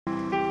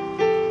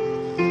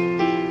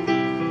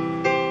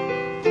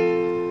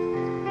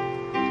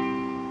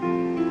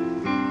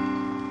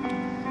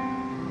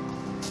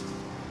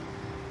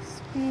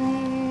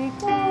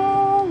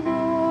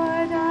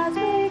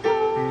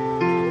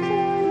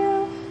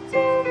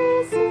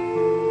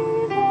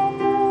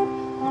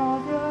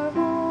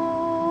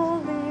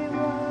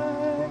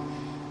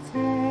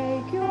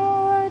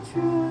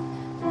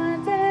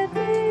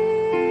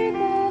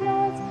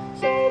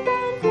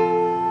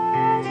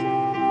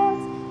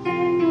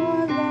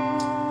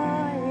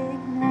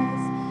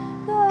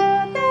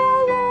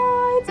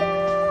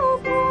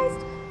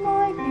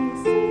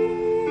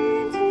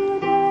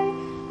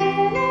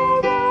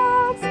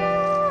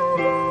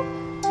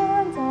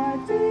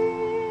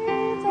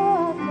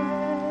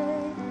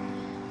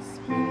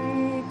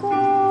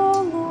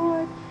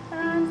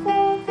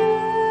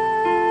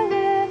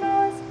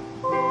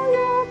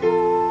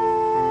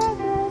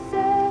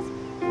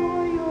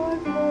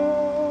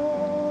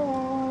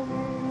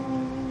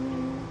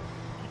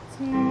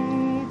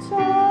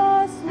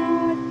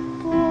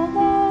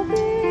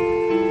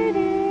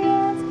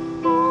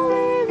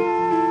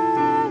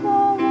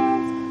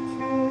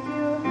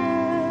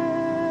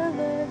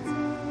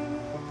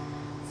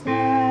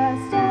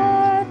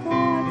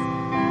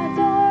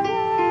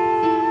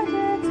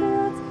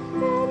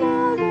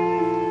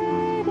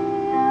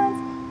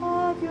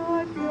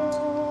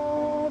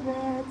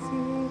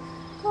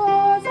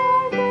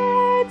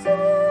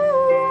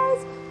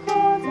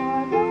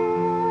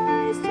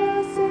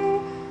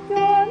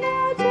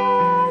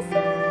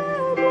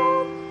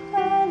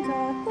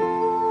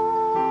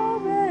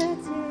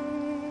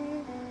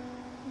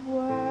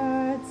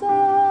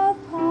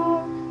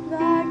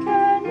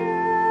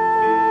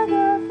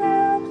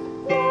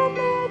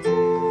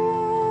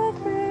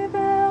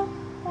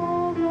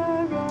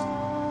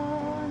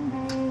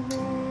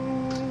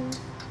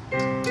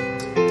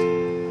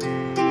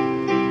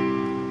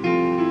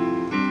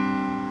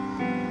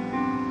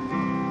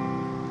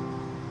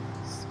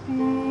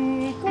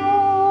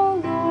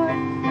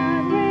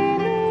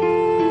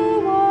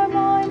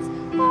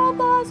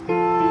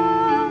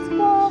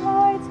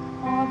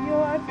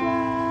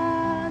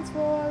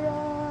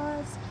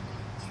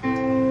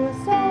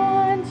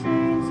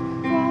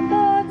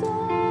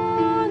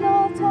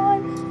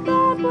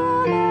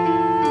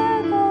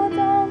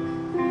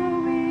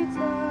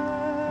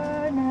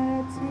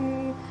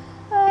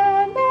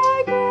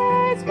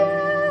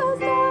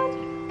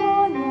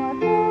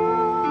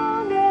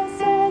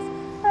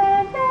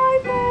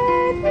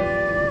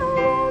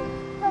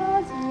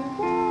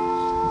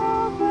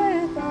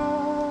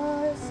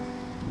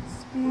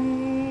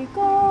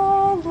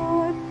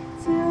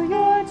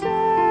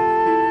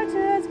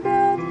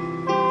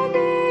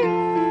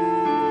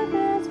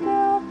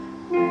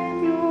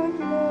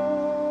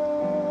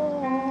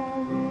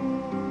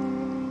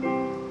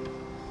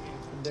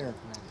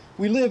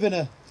we live in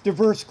a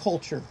diverse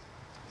culture.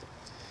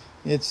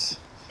 It's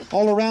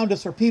all around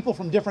us are people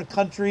from different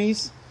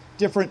countries,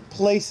 different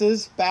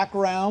places,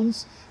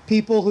 backgrounds,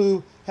 people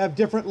who have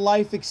different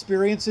life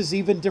experiences,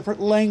 even different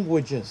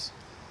languages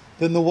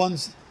than the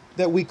ones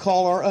that we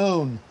call our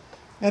own.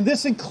 And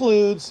this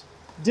includes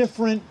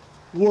different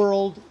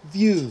world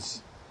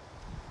views.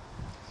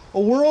 A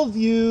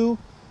worldview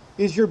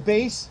is your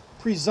base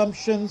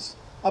presumptions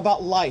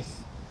about life,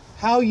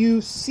 how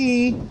you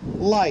see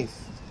life.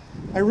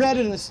 I read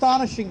an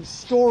astonishing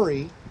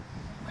story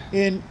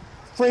in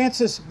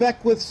Francis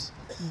Beckwith's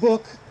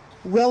book,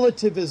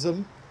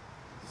 Relativism,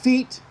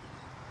 Feet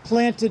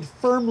Planted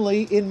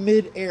Firmly in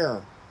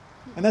Mid-Air.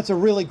 And that's a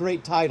really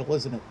great title,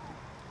 isn't it?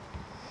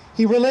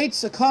 He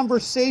relates a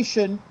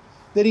conversation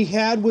that he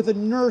had with a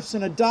nurse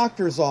in a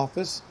doctor's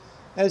office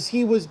as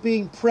he was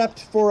being prepped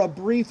for a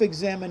brief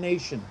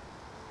examination.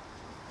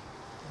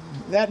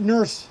 That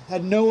nurse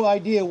had no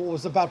idea what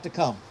was about to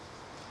come.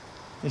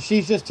 And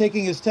she's just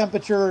taking his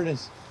temperature and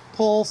his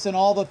pulse and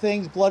all the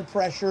things, blood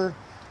pressure,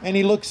 and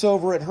he looks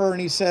over at her and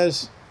he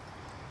says,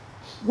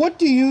 "What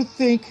do you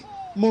think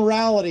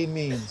morality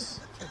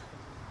means?"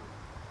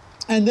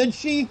 And then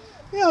she,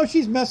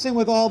 she's messing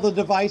with all the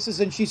devices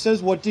and she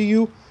says, "What do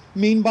you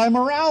mean by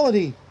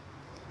morality?"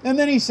 And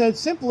then he said,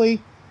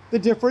 "Simply the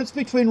difference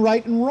between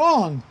right and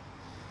wrong."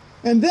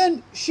 And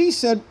then she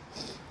said,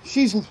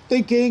 she's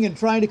thinking and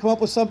trying to come up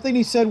with something.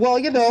 He said, "Well,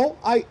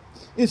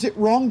 is it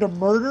wrong to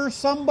murder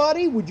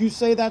somebody? Would you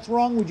say that's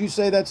wrong? Would you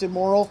say that's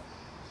immoral?"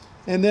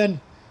 And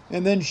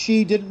then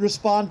she didn't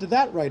respond to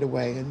that right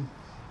away. And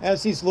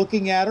as he's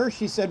looking at her,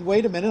 she said,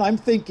 "Wait a minute, I'm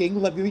thinking.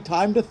 Let me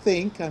time to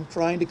think. I'm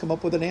trying to come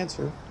up with an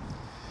answer."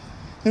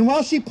 And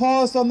while she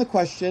paused on the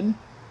question,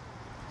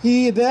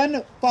 he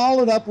then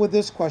followed up with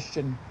this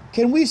question: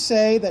 can we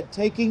say that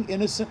taking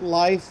innocent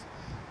life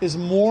is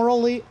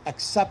morally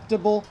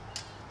acceptable?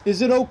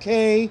 Is it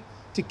okay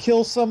to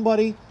kill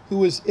somebody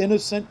who is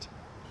innocent?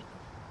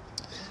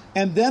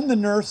 And then the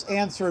nurse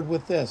answered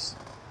with this: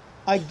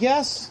 "I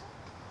guess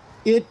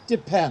it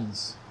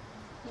depends."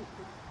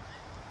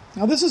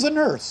 Now this is a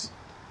nurse.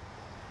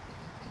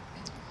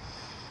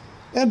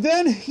 And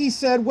then he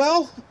said,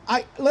 "Well,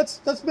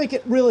 let's make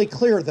it really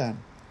clear then.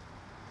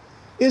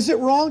 Is it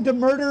wrong to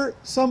murder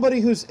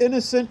somebody who's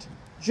innocent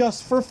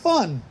just for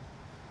fun?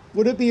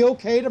 Would it be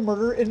okay to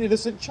murder an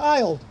innocent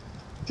child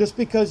just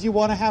because you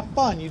want to have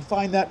fun? You'd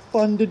find that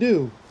fun to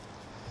do."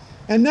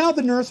 And now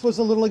the nurse was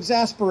a little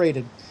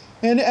exasperated.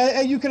 And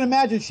you can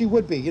imagine she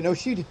would be.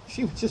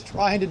 She was just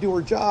trying to do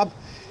her job.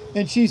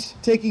 And she's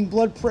taking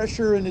blood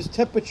pressure and his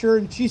temperature.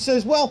 And she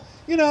says, "Well,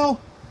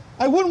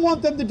 I wouldn't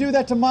want them to do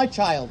that to my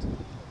child."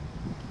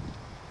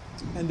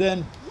 And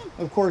then,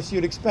 of course,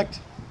 you'd expect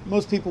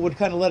most people would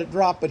kind of let it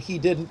drop, but he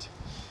didn't.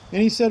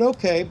 And he said,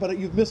 "Okay, but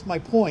you've missed my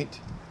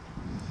point.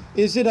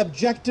 Is it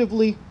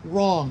objectively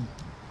wrong?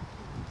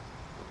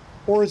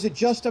 Or is it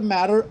just a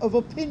matter of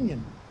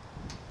opinion?"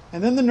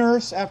 And then the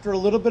nurse, after a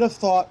little bit of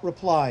thought,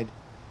 replied,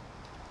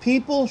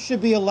 "People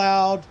should be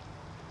allowed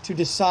to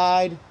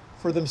decide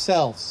for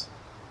themselves."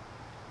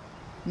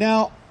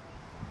 Now,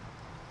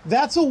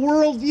 that's a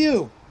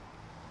worldview.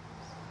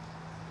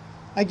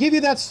 I give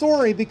you that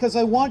story because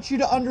I want you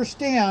to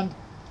understand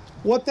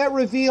what that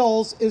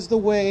reveals is the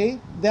way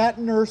that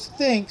nurse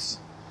thinks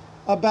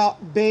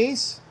about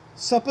base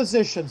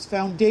suppositions,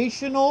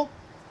 foundational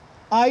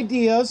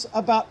ideas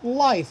about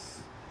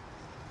life,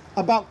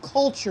 about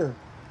culture,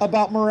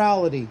 about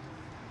morality.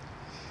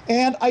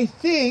 And I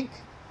think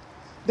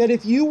that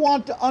if you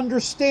want to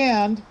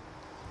understand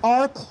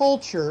our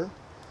culture,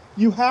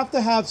 you have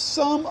to have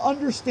some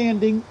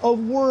understanding of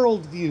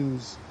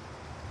worldviews.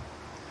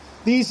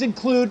 These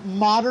include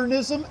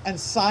modernism and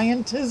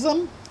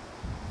scientism,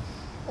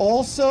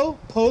 also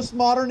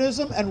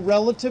postmodernism and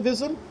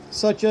relativism,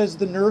 such as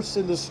the nurse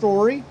in the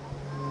story.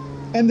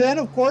 And then,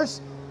 of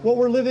course, what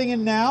we're living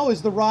in now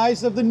is the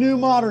rise of the new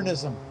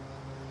modernism.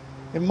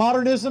 And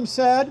modernism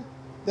said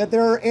that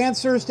there are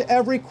answers to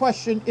every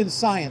question in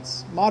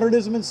science,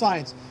 modernism and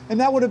science. And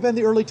that would have been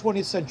the early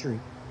 20th century.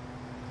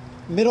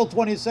 Middle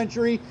 20th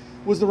century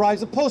was the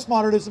rise of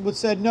postmodernism, which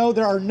said, no,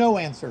 there are no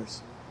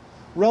answers.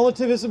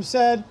 Relativism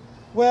said,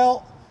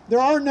 well, there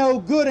are no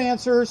good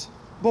answers,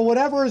 but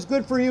whatever is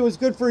good for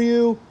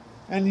you,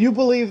 and you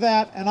believe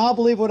that, and I'll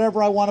believe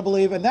whatever I want to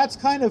believe. And that's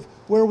kind of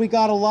where we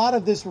got a lot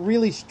of this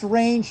really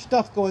strange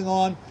stuff going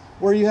on,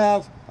 where you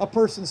have a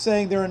person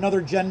saying they're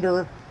another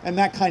gender and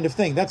that kind of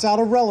thing. That's out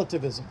of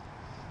relativism.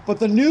 But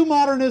the new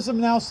modernism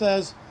now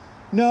says,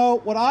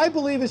 no, what I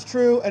believe is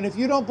true, and if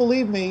you don't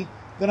believe me,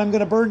 then I'm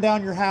going to burn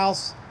down your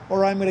house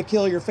or I'm going to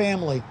kill your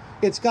family.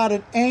 It's got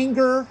an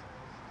anger,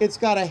 it's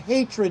got a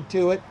hatred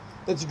to it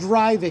that's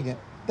driving it.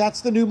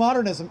 That's the new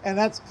modernism, and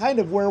that's kind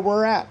of where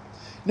we're at.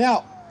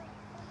 Now,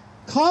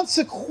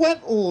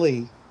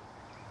 consequently,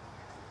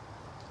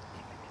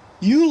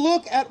 you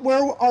look at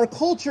where our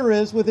culture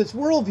is with its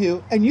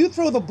worldview, and you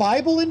throw the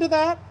Bible into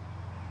that,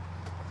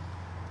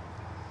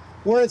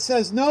 where it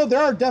says, no,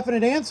 there are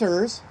definite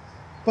answers,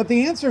 but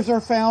the answers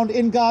are found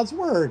in God's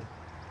Word.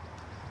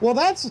 Well,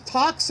 that's a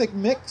toxic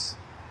mix.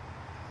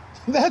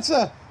 That's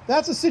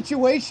a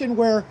situation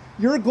where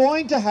you're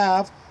going to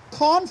have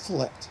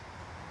conflict.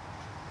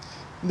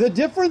 The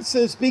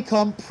differences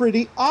become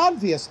pretty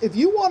obvious. If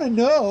you want to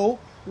know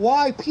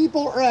why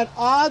people are at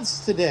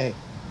odds today,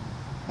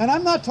 and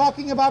I'm not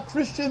talking about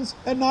Christians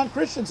and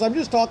non-Christians, I'm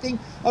just talking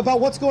about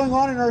what's going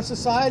on in our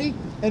society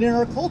and in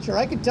our culture.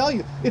 I can tell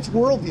you, it's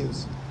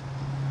worldviews.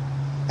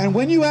 And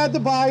when you add the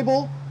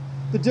Bible,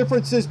 the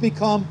differences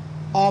become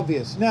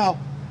obvious. Now,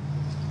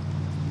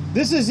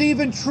 this is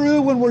even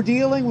true when we're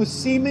dealing with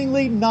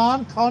seemingly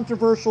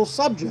non-controversial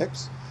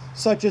subjects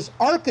such as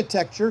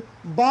architecture,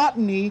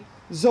 botany,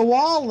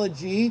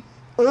 zoology,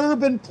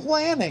 urban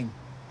planning.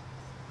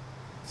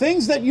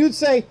 Things that you'd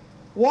say,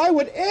 why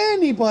would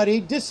anybody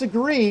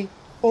disagree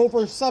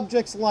over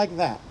subjects like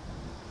that?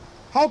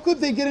 How could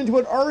they get into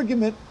an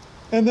argument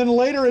and then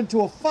later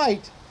into a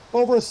fight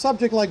over a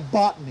subject like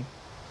botany,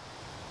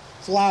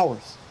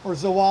 flowers, or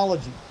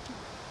zoology?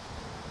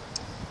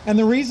 And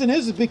the reason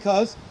is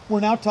because we're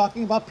now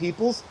talking about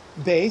people's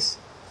base,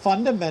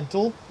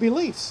 fundamental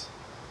beliefs,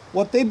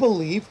 what they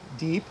believe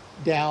deep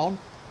down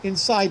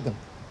inside them.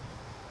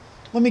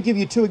 Let me give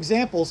you two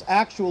examples,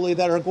 actually,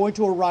 that are going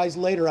to arise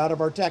later out of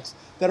our text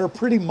that are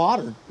pretty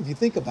modern, if you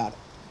think about it.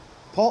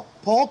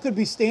 Paul could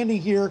be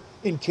standing here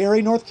in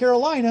Cary, North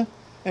Carolina,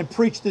 and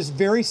preach this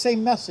very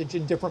same message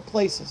in different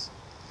places.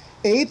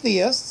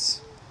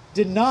 Atheists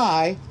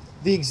deny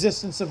the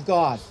existence of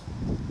God.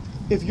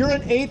 If you're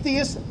an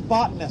atheist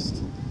botanist,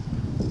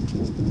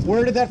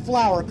 where did that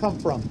flower come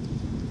from?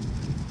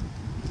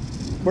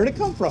 Where did it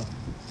come from?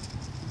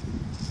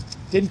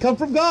 Didn't come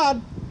from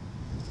God.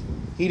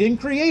 He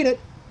didn't create it.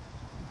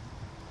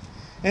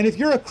 And if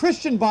you're a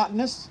Christian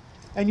botanist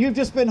and you've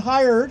just been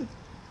hired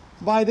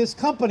by this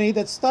company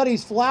that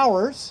studies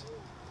flowers,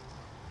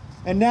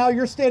 and now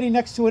you're standing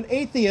next to an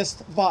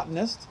atheist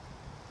botanist,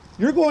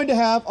 you're going to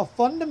have a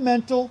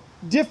fundamental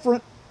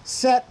different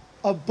set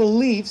of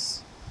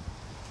beliefs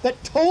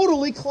that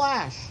totally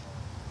clash.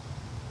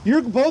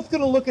 You're both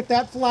going to look at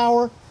that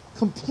flower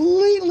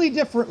completely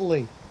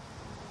differently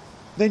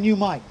than you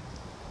might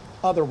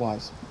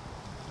otherwise.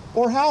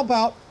 Or how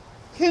about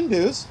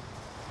Hindus,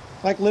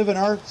 like live in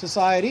our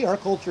society, our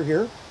culture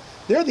here?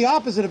 They're the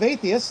opposite of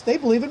atheists. They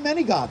believe in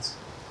many gods.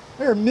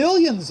 There are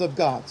millions of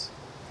gods.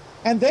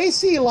 And they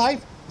see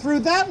life through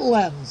that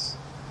lens.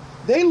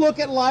 They look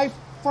at life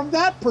from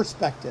that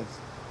perspective.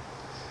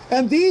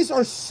 And these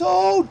are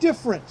so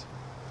different.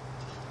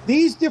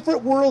 These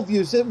different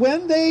worldviews, that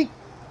when they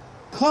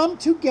come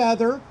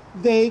together,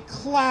 they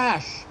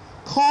clash.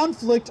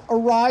 Conflict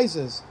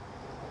arises.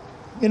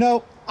 You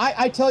know,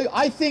 I tell you,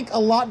 I think a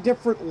lot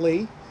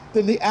differently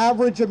than the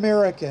average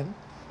American,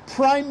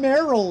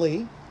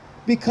 primarily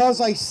because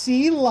I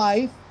see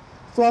life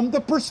from the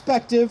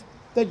perspective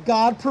that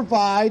God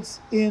provides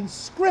in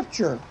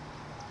Scripture.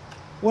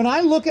 When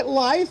I look at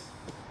life,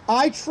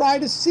 I try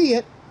to see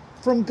it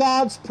from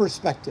God's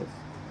perspective.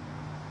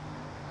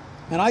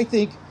 And I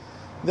think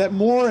that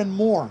more and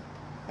more,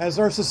 as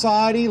our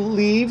society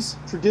leaves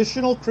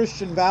traditional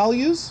Christian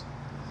values,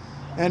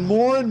 and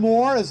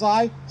more as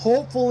I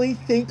hopefully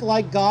think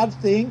like God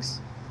thinks,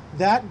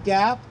 that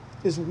gap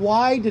is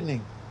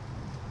widening.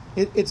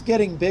 It's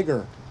getting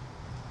bigger.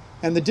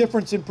 And the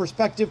difference in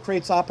perspective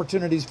creates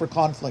opportunities for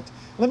conflict.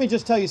 Let me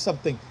just tell you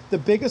something. The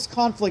biggest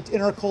conflict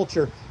in our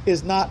culture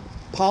is not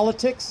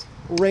politics,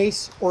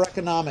 race, or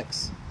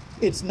economics.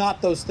 It's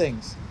not those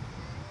things.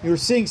 You're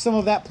seeing some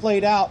of that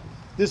played out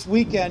this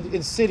weekend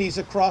in cities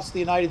across the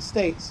United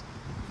States.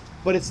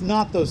 But it's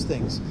not those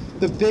things.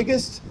 The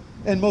biggest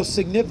and most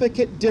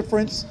significant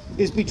difference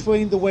is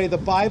between the way the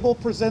Bible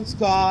presents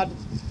God,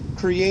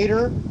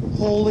 creator,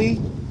 holy,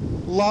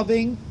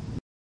 loving,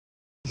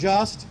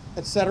 just,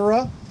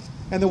 etc.,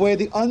 and the way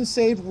the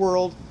unsaved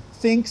world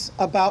thinks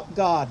about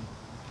God.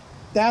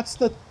 That's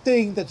the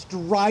thing that's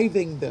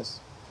driving this.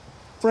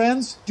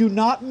 Friends, do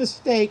not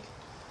mistake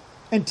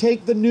and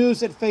take the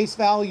news at face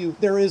value.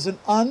 There is an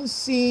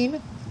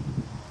unseen,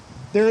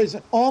 there is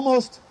an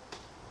almost,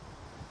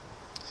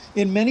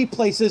 in many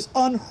places,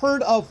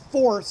 unheard of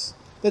force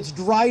that's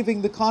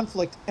driving the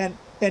conflict, and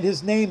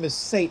his name is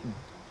Satan.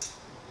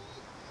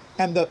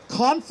 And the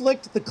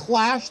conflict, the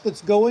clash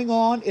that's going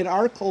on in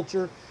our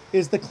culture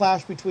is the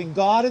clash between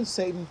God and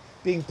Satan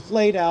being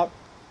played out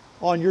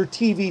on your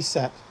TV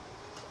set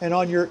and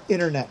on your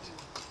internet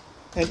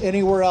and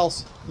anywhere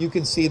else you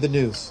can see the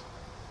news.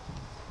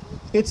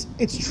 It's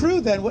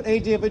true then what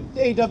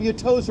A.W.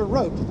 Tozer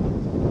wrote.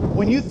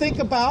 When you think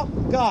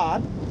about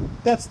God,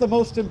 that's the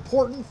most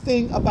important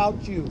thing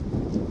about you.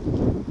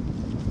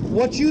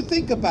 What you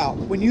think about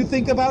when you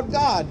think about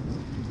God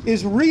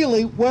is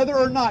really whether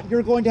or not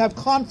you're going to have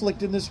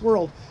conflict in this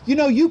world. You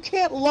know, you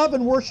can't love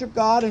and worship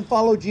God and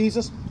follow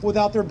Jesus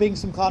without there being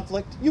some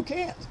conflict. You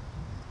can't.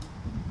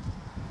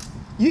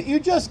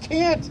 You just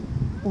can't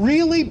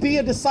really be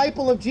a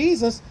disciple of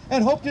Jesus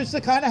and hope just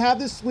to kind of have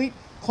this sweet,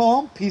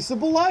 calm,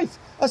 peaceable life,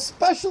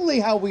 especially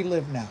how we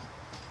live now.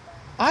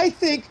 I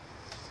think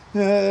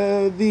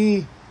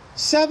the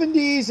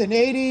 70s and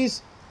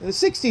 80s, the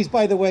 60s,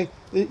 by the way,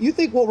 you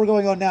think what we're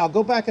going on now,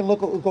 go back and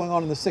look what was going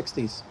on in the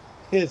 60s.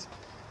 is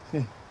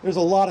there's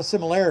a lot of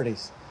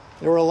similarities.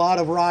 There were a lot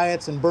of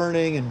riots and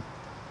burning and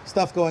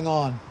stuff going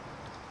on.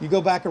 You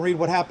go back and read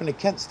what happened at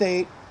Kent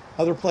State,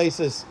 other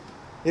places.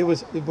 It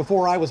was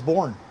before I was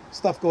born.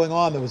 Stuff going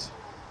on that was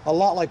a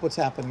lot like what's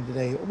happening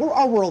today.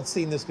 Our world's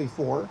seen this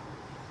before.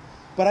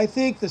 But I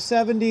think the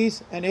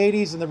 70s and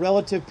 80s and the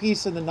relative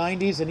peace in the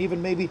 90s and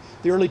even maybe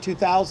the early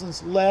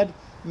 2000s led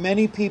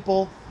many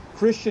people,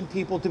 Christian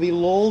people, to be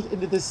lulled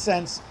into this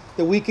sense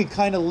that we could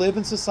kind of live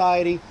in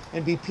society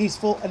and be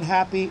peaceful and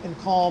happy and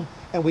calm,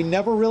 and we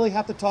never really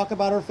have to talk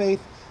about our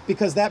faith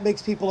because that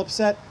makes people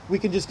upset. We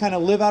can just kind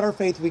of live out our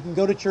faith. We can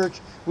go to church.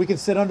 We can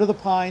sit under the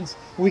pines.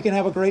 We can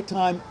have a great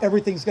time.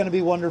 Everything's going to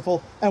be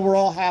wonderful, and we're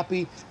all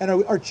happy, and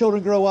our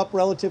children grow up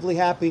relatively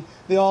happy.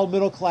 They all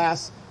middle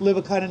class, live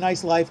a kind of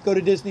nice life, go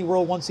to Disney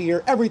World once a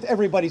year.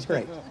 Everybody's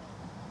great.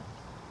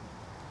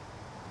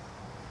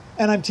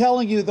 And I'm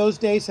telling you, those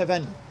days have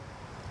ended.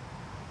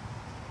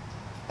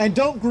 And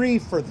don't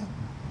grieve for them.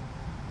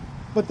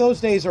 But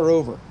those days are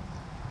over.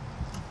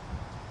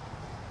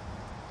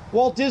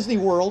 Walt Disney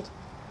World,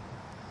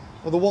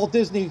 or the Walt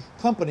Disney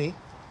Company,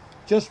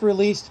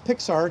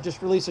 Pixar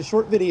just released a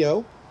short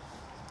video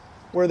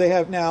where they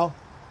have now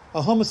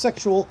a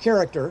homosexual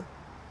character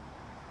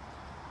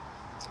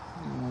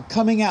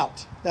coming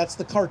out. That's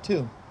the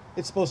cartoon.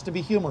 It's supposed to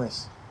be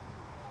humorous.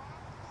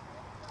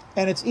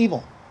 And it's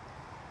evil.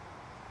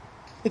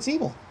 It's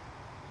evil.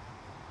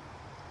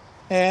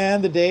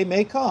 And the day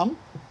may come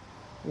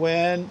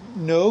when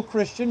no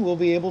Christian will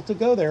be able to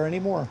go there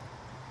anymore.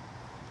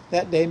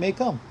 That day may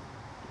come.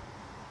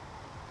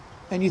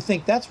 And you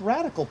think, that's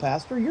radical,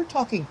 Pastor. You're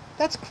talking,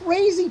 that's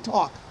crazy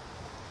talk.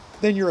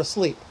 Then you're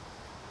asleep.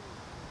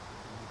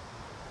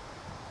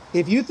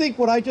 If you think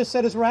what I just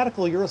said is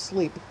radical, you're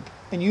asleep.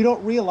 And you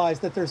don't realize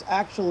that there's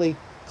actually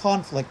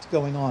conflict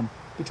going on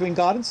between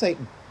God and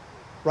Satan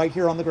right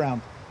here on the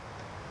ground.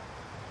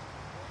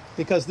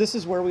 Because this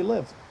is where we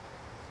live.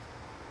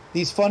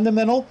 These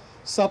fundamental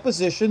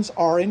suppositions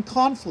are in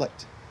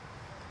conflict.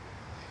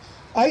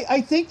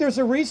 I think there's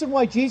a reason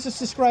why Jesus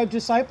described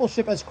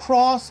discipleship as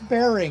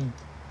cross-bearing.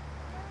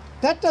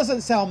 That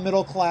doesn't sound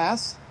middle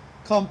class,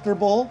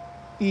 comfortable,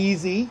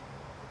 easy.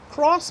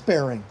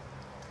 Cross-bearing.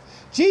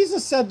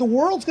 Jesus said the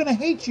world's going to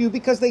hate you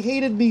because they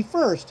hated me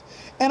first.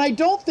 And I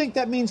don't think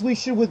that means we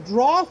should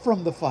withdraw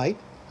from the fight.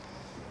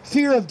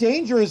 Fear of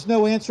danger is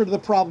no answer to the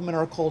problem in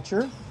our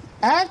culture.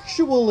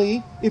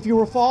 Actually, if you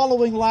were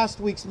following last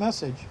week's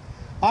message,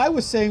 I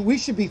was saying we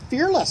should be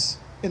fearless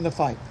in the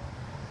fight.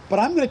 But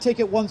I'm going to take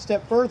it one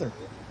step further.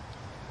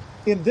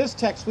 In this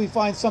text, we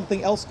find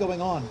something else going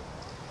on.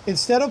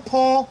 Instead of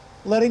Paul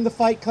letting the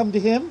fight come to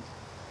him,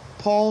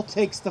 Paul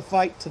takes the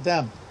fight to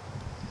them.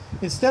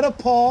 Instead of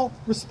Paul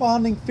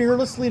responding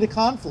fearlessly to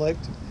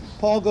conflict,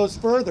 Paul goes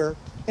further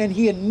and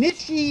he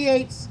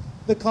initiates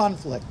the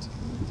conflict.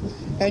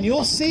 And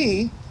you'll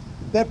see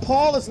that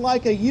Paul is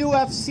like a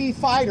UFC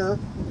fighter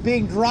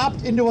being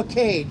dropped into a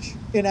cage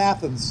in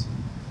Athens.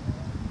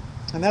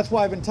 And that's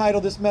why I've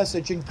entitled this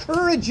message,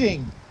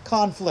 Encouraging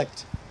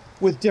Conflict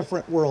with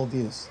Different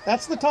Worldviews.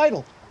 That's the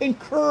title,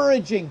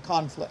 Encouraging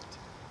Conflict.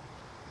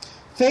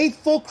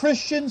 Faithful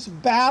Christians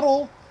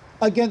battle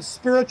against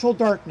spiritual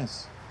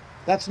darkness.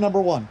 That's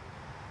number one.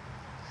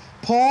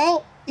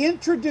 Paul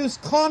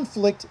introduced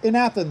conflict in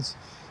Athens.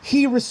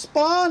 He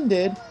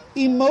responded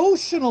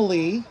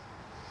emotionally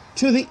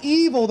to the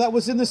evil that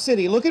was in the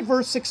city. Look at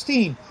verse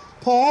 16.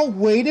 Paul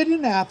waited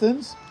in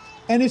Athens,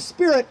 and his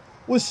spirit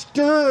was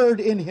stirred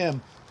in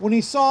him when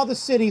he saw the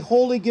city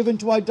wholly given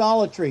to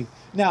idolatry.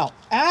 Now,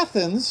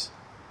 Athens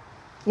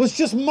was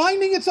just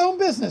minding its own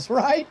business,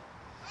 right?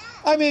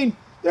 I mean,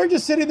 they're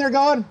just sitting there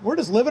going, we're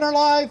just living our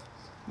life.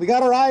 We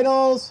got our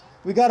idols.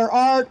 We got our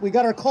art. We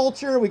got our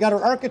culture. We got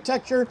our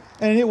architecture.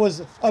 And it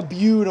was a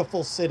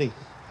beautiful city.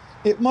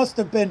 It must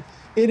have been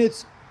in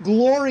its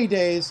glory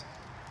days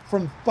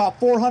from about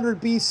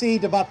 400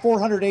 BC to about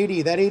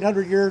 480, that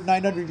 800-year,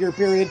 900-year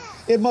period.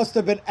 It must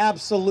have been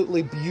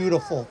absolutely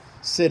beautiful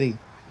city.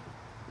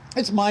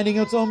 It's minding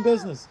its own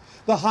business.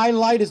 The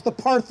highlight is the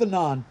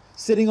Parthenon,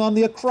 sitting on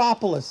the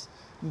Acropolis,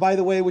 by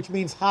the way, which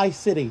means high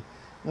city.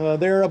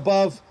 There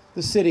above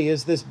the city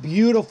is this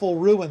beautiful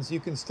ruins you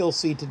can still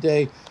see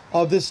today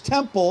of this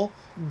temple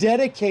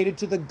dedicated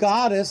to the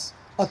goddess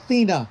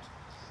Athena,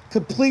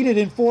 completed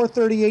in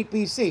 438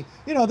 BC.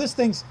 You know, this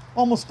thing's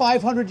almost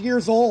 500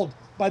 years old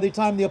by the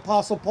time the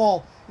Apostle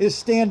Paul is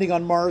standing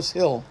on Mars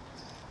Hill.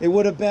 It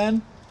would have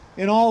been,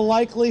 in all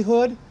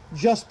likelihood,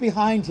 just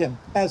behind him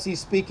as he's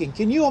speaking.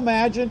 Can you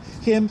imagine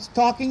him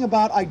talking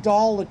about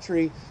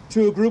idolatry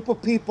to a group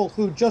of people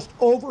who just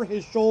over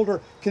his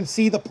shoulder can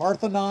see the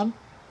Parthenon,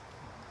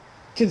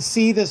 can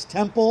see this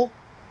temple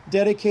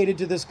dedicated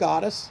to this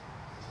goddess?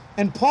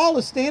 And Paul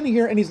is standing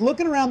here and he's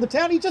looking around the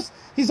town.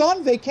 He's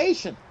on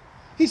vacation.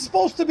 He's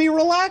supposed to be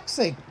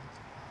relaxing.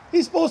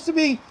 He's supposed to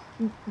be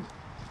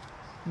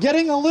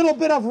getting a little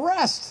bit of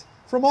rest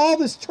from all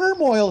this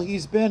turmoil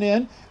he's been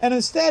in, and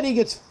instead he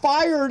gets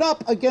fired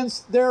up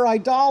against their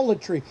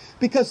idolatry,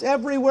 because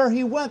everywhere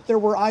he went there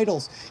were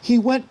idols. He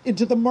went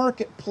into the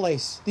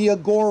marketplace, the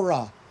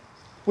agora,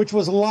 which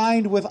was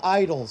lined with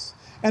idols.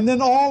 And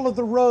then all of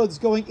the roads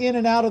going in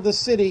and out of the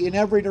city in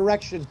every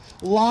direction,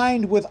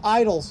 lined with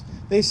idols.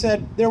 They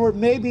said there were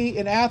maybe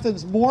in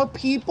Athens more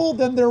people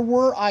than there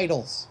were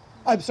idols.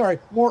 I'm sorry,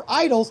 more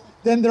idols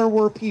than there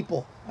were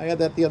people. I had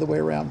that the other way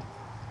around.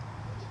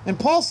 And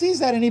Paul sees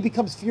that and he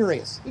becomes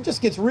furious. He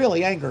just gets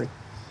really angry.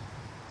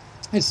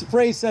 His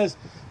phrase says,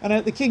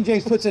 and the King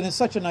James puts it in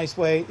such a nice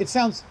way. It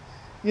sounds,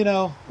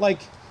 like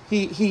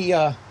you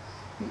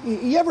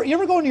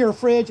ever go into your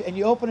fridge and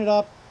you open it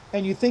up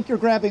and you think you're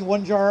grabbing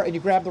one jar and you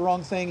grab the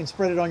wrong thing and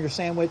spread it on your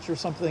sandwich or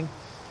something.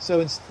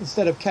 So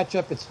instead of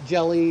ketchup, it's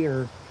jelly.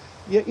 Or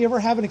you ever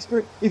have an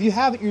experience? If you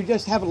haven't, you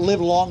just haven't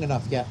lived long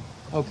enough yet.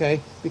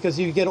 Okay, because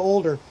you get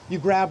older, you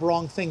grab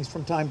wrong things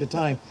from time to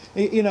time,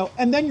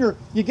 and then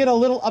you get a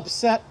little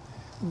upset.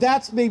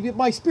 That's maybe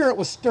my spirit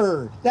was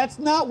stirred. That's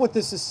not what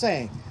this is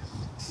saying.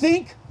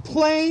 Think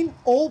plain,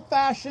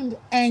 old-fashioned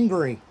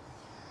angry.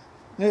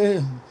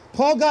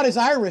 Paul got his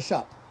Irish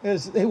up,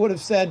 as they would have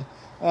said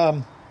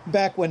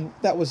back when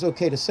that was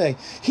okay to say.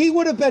 He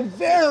would have been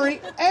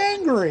very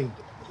angry,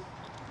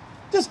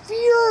 just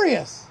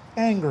furious,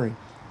 angry.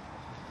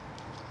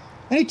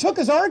 And he took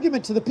his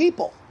argument to the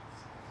people.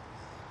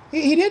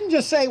 He didn't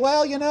just say,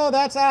 well,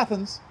 that's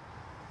Athens.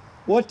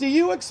 What do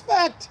you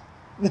expect?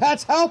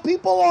 That's how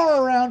people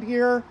are around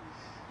here.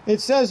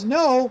 It says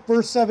no,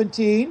 verse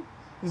 17.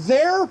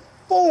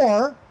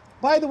 Therefore,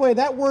 by the way,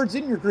 that word's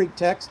in your Greek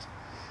text.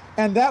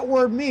 And that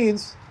word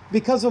means,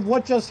 because of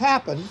what just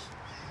happened,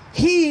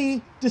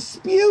 he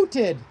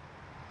disputed.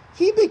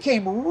 He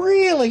became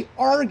really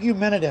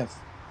argumentative.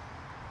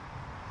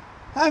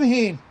 I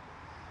mean,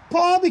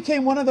 Paul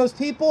became one of those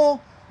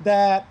people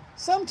that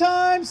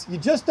sometimes you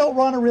just don't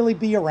want to really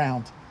be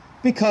around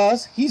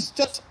because he's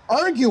just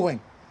arguing.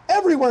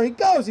 Everywhere he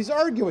goes, he's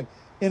arguing.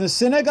 In a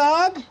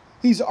synagogue,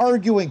 he's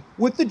arguing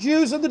with the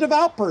Jews and the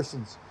devout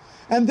persons.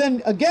 And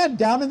then again,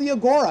 down in the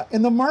agora,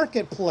 in the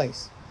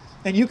marketplace.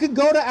 And you can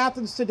go to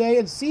Athens today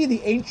and see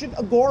the ancient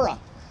agora.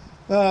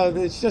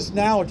 It's just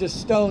now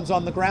just stones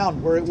on the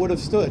ground where it would have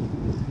stood.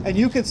 And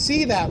you could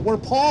see that where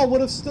Paul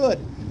would have stood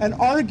and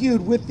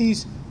argued with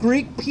these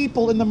Greek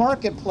people in the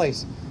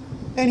marketplace.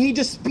 And he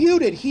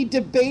disputed, he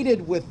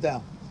debated with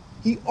them.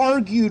 He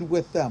argued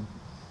with them.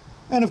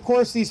 And of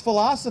course, these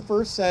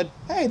philosophers said,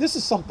 hey, this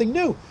is something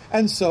new.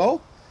 And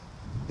so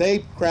they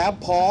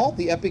grabbed Paul,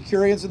 the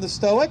Epicureans and the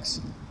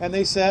Stoics, and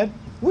they said,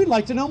 we'd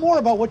like to know more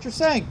about what you're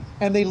saying.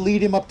 And they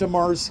lead him up to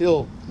Mars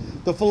Hill.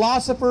 The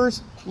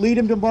philosophers lead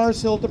him to Mars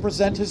Hill to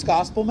present his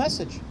gospel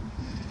message.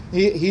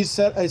 He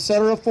set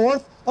her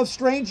forth of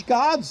strange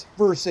gods,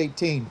 verse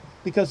 18,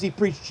 because he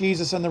preached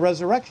Jesus and the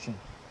resurrection.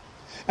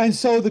 And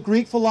so the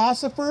Greek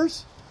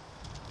philosophers,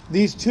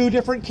 these two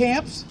different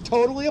camps,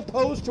 totally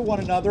opposed to one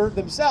another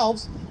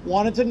themselves,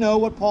 wanted to know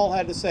what Paul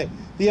had to say.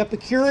 The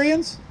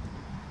Epicureans,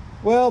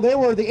 well, they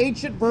were the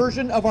ancient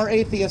version of our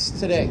atheists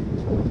today.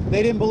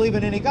 They didn't believe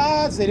in any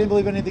gods. They didn't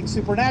believe in anything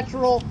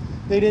supernatural.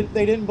 They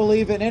didn't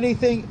believe in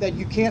anything that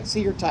you can't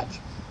see or touch.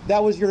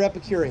 That was your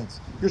Epicureans.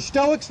 Your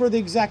Stoics were the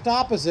exact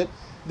opposite.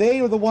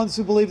 They were the ones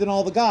who believed in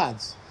all the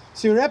gods.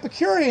 So your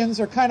Epicureans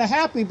are kind of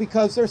happy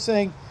because they're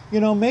saying,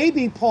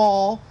 maybe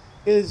Paul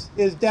is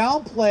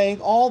downplaying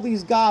all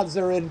these gods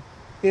that are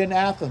in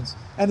Athens.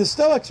 And the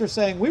Stoics are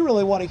saying, we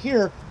really want to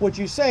hear what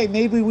you say.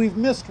 Maybe we've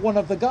missed one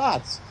of the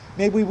gods.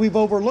 Maybe we've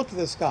overlooked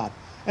this god.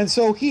 And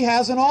so he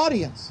has an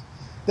audience.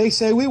 They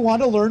say, we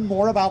want to learn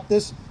more about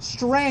this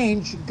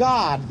strange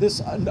God,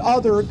 this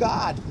other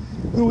God,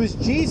 who is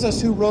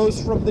Jesus who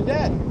rose from the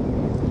dead.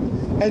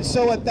 And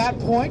so at that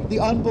point, the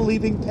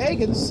unbelieving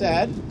pagans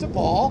said to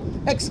Paul,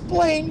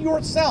 explain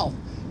yourself.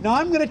 Now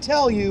I'm going to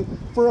tell you,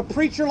 for a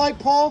preacher like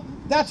Paul,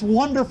 that's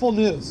wonderful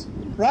news,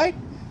 right?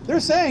 They're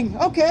saying,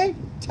 okay,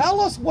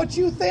 tell us what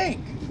you think.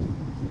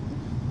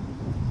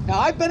 Now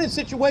I've been in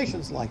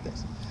situations like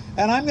this.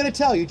 And I'm going to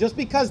tell you, just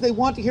because they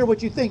want to hear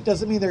what you think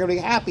doesn't mean they're going to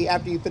be happy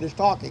after you finish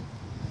talking.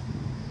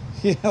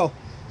 You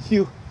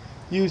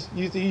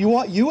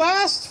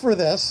asked for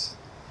this.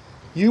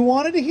 You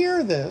wanted to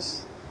hear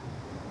this.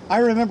 I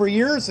remember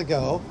years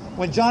ago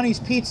when Johnny's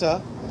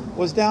Pizza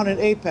was down in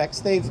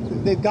Apex.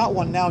 They've got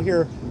one now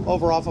here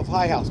over off of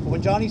High House. But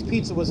when Johnny's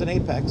Pizza was in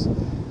Apex,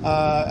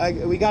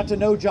 we got to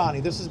know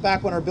Johnny. This is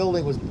back when our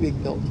building was being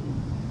built.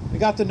 We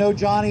got to know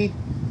Johnny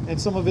and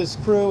some of his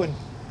crew and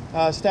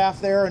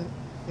staff there,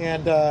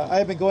 and I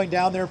had been going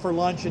down there for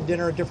lunch and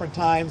dinner at different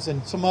times,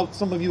 and some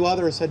of you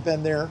others had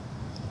been there,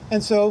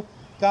 and so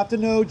got to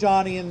know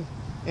Johnny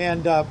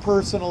and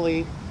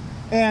personally.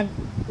 And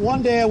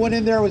one day I went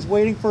in there, I was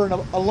waiting for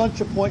a lunch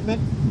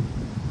appointment,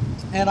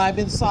 and I'm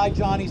inside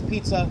Johnny's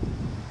Pizza,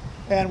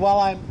 and while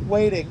I'm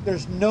waiting,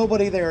 there's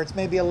nobody there. It's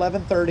maybe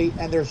 11:30,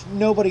 and there's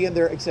nobody in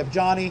there except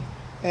Johnny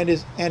and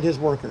his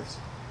workers.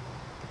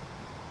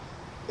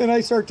 And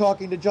I start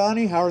talking to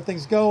Johnny, how are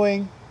things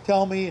going?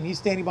 Tell me, and he's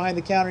standing behind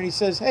the counter, and he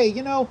says, hey,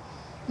 you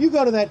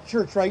go to that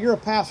church, right? You're a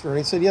pastor. And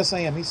I said, yes, I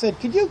am. He said,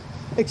 could you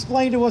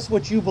explain to us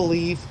what you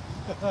believe?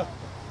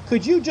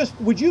 Would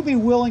you be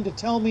willing to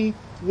tell me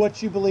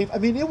what you believe? I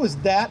mean, it was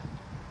that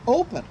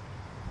open.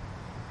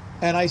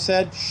 And I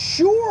said,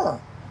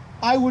 sure.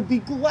 I would be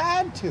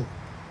glad to.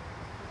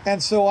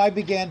 And so I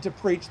began to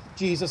preach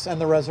Jesus and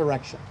the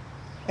resurrection.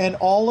 And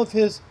all of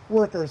his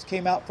workers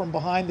came out from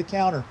behind the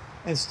counter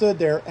and stood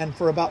there, and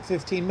for about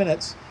 15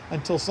 minutes,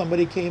 until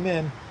somebody came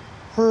in,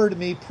 heard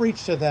me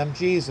preach to them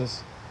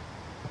Jesus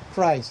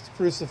Christ,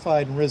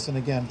 crucified and risen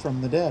again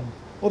from the dead.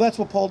 Well, that's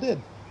what Paul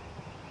did.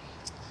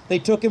 They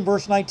took him,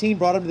 verse 19,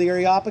 brought him to the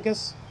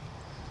Areopagus.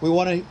 We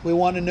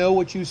want to know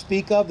what you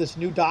speak of, this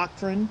new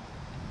doctrine,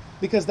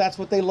 because that's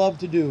what they love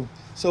to do.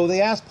 So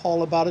they asked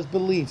Paul about his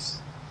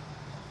beliefs.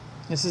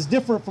 This is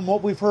different from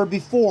what we've heard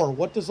before.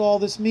 What does all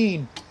this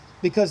mean?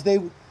 Because they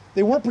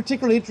weren't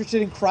particularly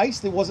interested in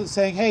Christ. They wasn't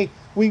saying, hey,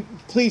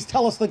 please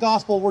tell us the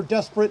gospel. We're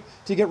desperate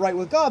to get right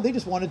with God. They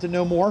just wanted to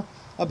know more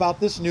about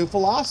this new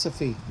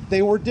philosophy.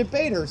 They were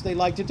debaters. They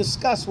liked to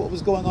discuss what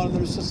was going on in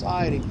their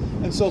society.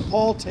 And so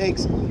Paul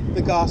takes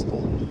the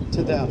gospel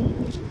to them.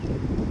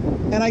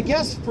 And I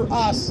guess for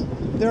us,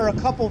 there are a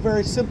couple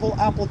very simple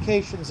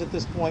applications at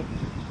this point.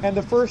 And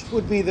the first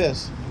would be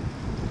this.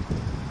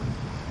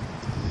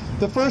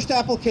 The first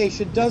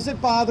application, does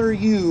it bother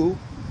you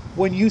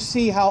when you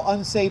see how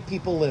unsaved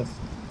people live?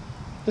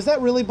 Does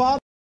that really bother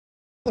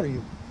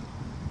you?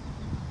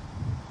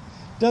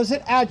 Does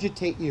it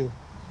agitate you?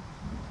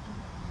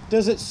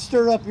 Does it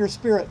stir up your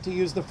spirit, to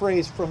use the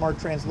phrase from our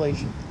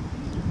translation?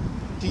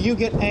 Do you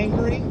get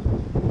angry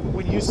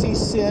when you see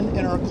sin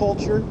in our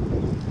culture?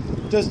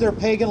 Does their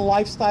pagan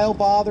lifestyle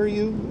bother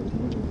you?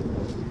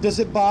 Does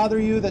it bother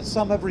you that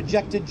some have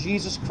rejected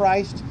Jesus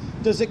Christ?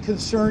 Does it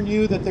concern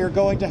you that they're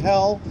going to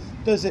hell?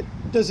 Does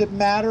it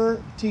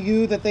matter to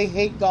you that they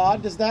hate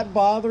God? Does that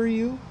bother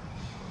you?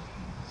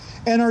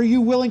 And are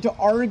you willing to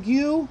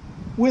argue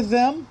with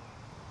them?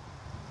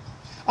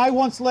 I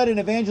once led an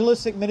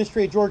evangelistic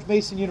ministry at George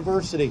Mason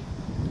University.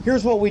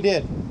 Here's what we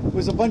did. It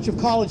was a bunch of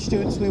college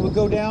students. We would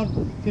go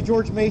down to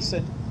George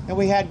Mason, and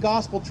we had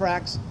gospel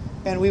tracts,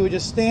 and we would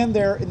just stand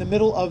there in the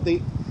middle of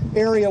the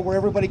area where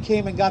everybody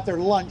came and got their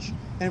lunch,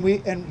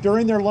 and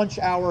during their lunch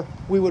hour,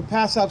 we would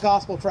pass out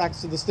gospel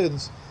tracts to the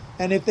students.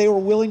 And if they were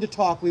willing to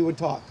talk, we would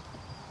talk.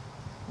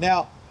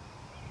 Now,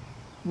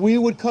 we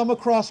would come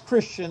across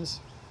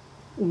Christians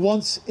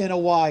once in a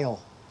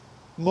while.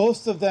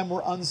 Most of them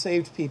were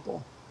unsaved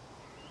people.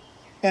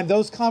 And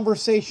those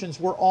conversations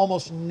were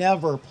almost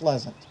never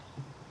pleasant.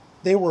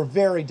 They were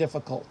very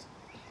difficult.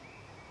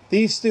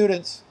 These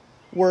students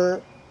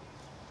were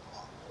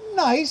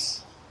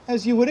nice,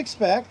 as you would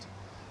expect,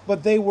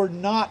 but they were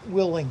not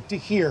willing to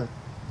hear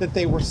that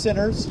they were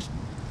sinners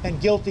and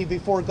guilty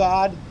before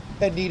God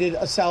and needed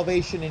a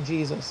salvation in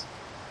Jesus.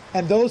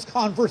 And those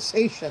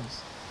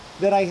conversations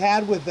that I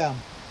had with them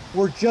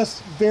were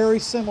just very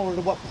similar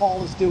to what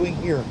Paul is doing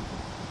here.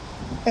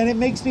 And it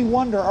makes me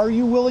wonder, are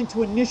you willing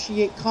to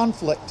initiate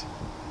conflict?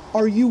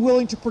 Are you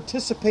willing to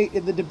participate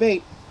in the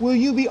debate? Will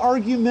you be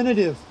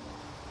argumentative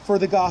for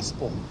the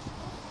gospel?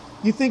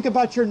 You think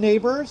about your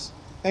neighbors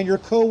and your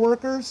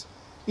co-workers,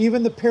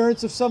 even the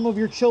parents of some of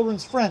your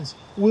children's friends.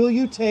 Will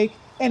you take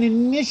and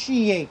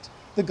initiate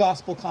the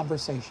gospel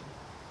conversation?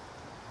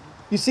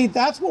 You see,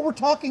 that's what we're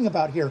talking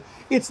about here.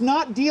 It's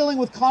not dealing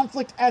with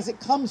conflict as it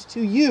comes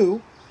to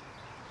you.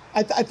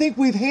 I think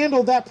we've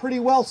handled that pretty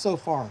well so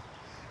far.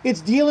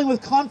 It's dealing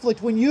with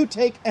conflict when you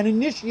take and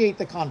initiate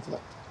the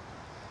conflict.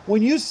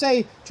 When you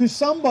say to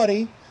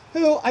somebody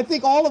who, I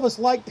think all of us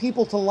like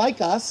people to like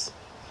us,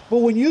 but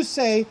when you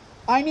say,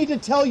 I need to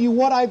tell you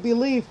what I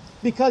believe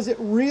because it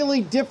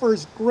really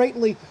differs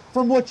greatly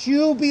from what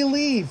you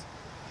believe,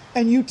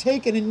 and you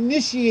take and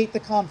initiate the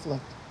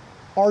conflict,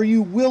 are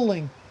you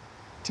willing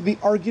to be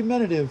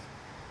argumentative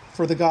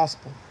for the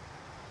gospel?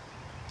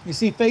 You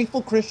see,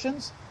 faithful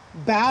Christians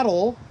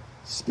battle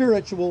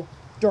spiritual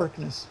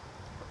darkness,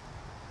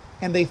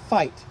 and they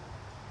fight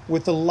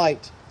with the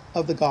light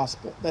of the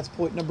gospel. That's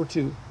point number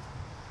 2.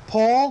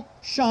 Paul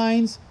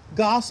shines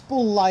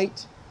gospel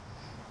light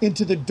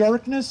into the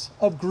darkness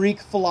of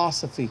Greek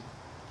philosophy.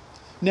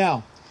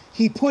 Now,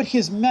 he put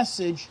his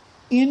message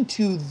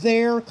into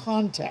their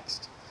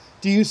context.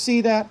 Do you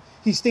see that?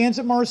 He stands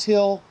at Mars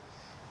Hill,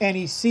 and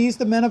he sees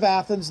the men of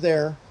Athens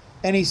there,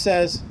 and he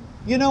says,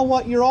 you know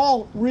what, you're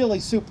all really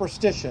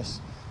superstitious,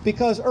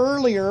 because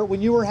earlier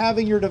when you were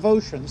having your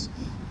devotions,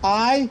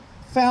 I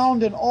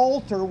found an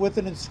altar with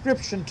an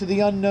inscription to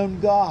the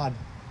unknown God.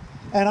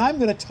 And I'm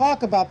going to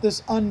talk about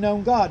this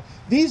unknown God.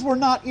 These were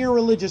not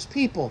irreligious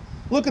people.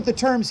 Look at the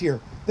terms here.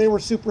 They were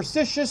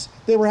superstitious,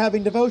 they were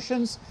having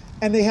devotions,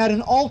 and they had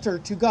an altar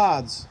to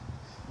gods.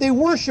 They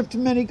worshipped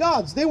many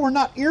gods. They were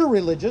not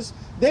irreligious,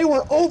 they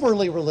were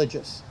overly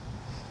religious.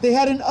 They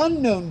had an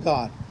unknown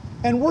God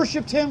and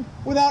worshipped him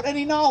without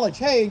any knowledge.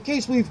 Hey, in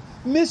case we've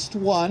missed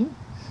one,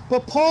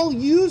 but Paul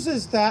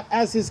uses that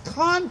as his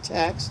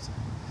context,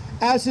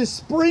 as his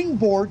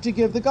springboard to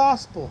give the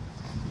gospel.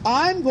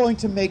 I'm going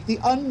to make the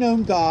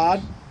unknown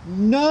God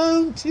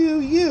known to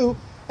you.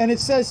 And it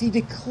says he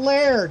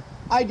declared,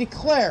 I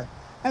declare.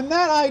 And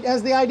that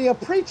has the idea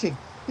of preaching.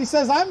 He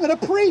says, I'm going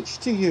to preach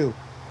to you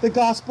the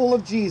gospel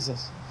of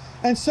Jesus.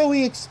 And so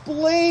he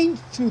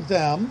explained to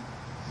them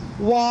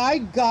why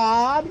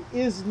God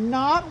is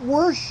not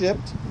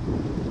worshipped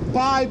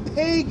by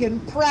pagan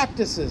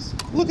practices.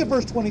 Look at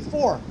verse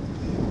 24.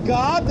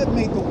 God that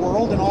made the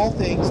world and all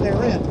things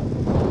therein.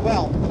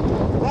 Well,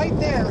 right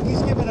there,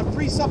 he's given a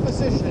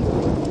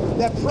presupposition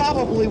that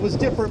probably was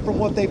different from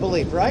what they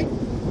believed, right?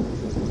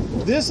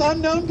 This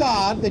unknown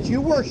God that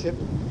you worship,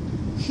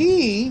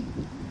 he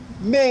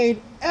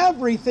made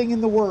everything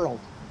in the world.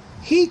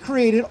 He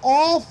created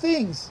all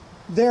things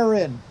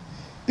therein,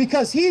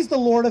 because he's the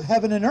Lord of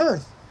heaven and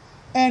earth.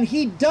 And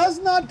he does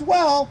not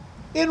dwell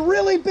in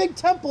really big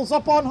temples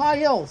up on high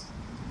hills.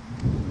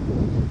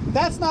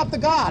 That's not the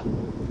God.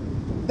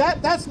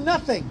 That's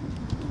nothing.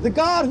 The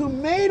God who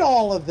made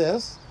all of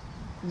this,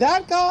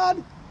 that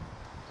God,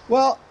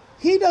 well,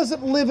 he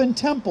doesn't live in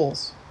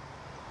temples.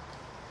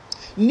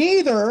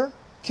 Neither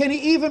can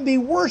he even be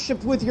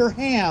worshipped with your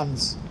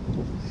hands,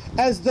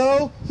 as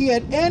though he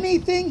had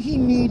anything he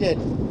needed.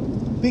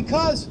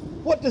 Because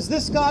what does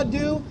this God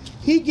do?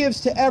 He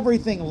gives to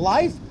everything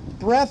life,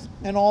 breath,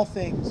 and all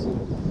things.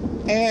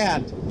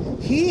 And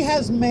he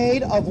has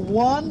made of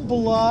one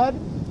blood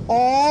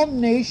all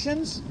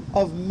nations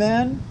of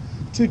men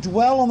to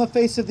dwell on the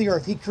face of the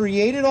earth. He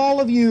created all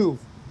of you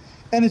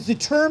and has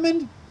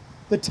determined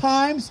the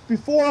times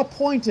before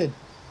appointed,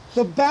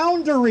 the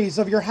boundaries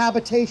of your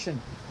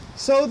habitation,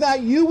 so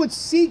that you would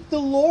seek the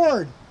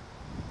Lord.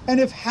 And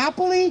if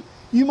happily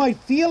you might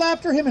feel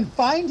after him and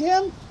find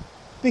him,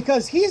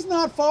 because he's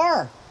not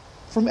far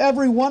from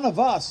every one of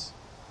us.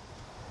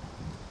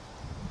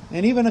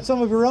 And even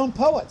some of your own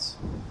poets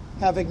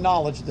have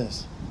acknowledged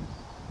this.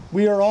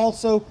 We are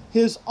also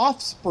his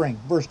offspring,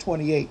 verse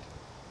 28.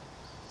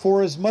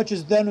 For as much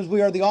as then as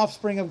we are the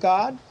offspring of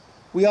God,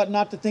 we ought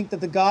not to think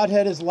that the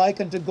Godhead is like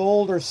unto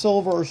gold or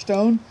silver or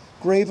stone,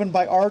 graven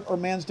by art or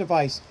man's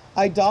device.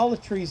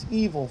 Idolatry is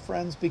evil,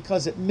 friends,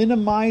 because it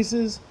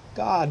minimizes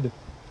God.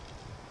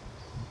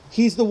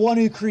 He's the one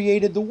who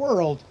created the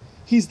world.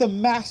 He's the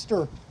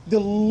master, the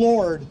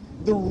Lord,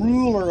 the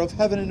ruler of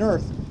heaven and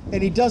earth.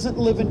 And he doesn't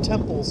live in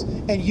temples.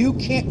 And you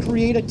can't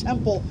create a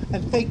temple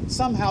and think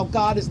somehow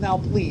God is now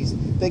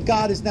pleased, that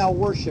God is now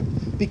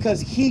worshipped,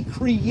 because he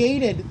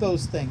created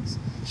those things.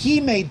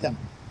 He made them.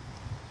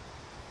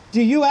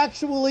 Do you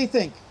actually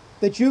think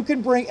that you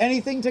can bring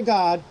anything to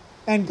God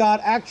and God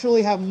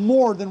actually have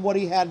more than what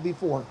he had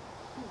before?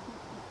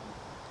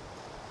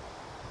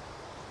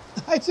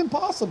 It's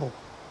impossible.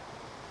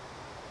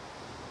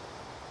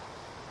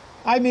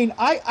 I mean,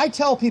 I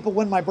tell people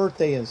when my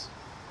birthday is,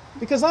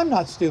 because I'm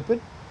not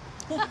stupid.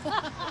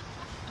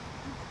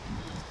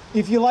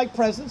 If you like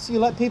presents, you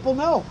let people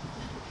know.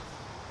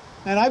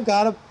 And I've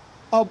got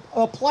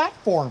a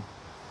platform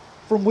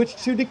from which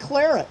to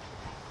declare it.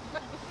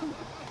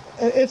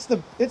 It's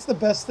the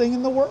best thing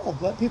in the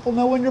world. Let people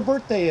know when your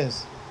birthday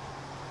is.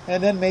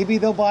 And then maybe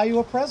they'll buy you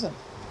a present.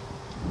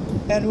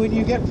 And when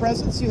you get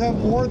presents, you have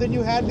more than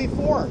you had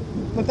before.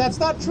 But that's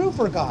not true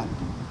for God.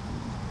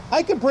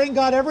 I could bring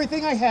God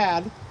everything I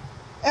had,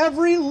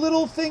 every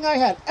little thing I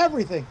had,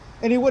 everything,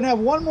 and he wouldn't have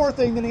one more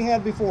thing than he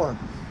had before,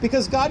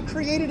 because God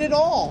created it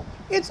all.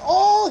 It's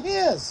all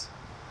his.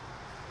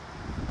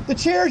 The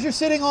chairs you're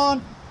sitting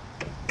on,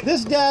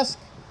 this desk,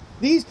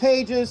 these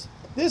pages,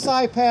 this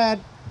iPad,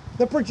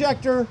 the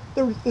projector,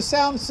 the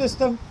sound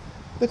system,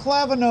 the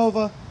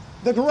clavinova,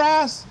 the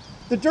grass,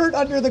 the dirt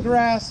under the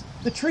grass,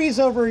 the trees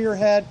over your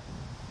head,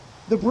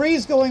 the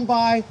breeze going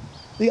by,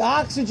 the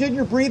oxygen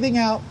you're breathing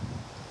out,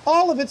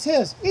 all of it's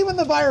his. Even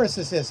the virus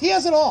is his. He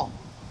has it all.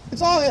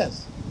 It's all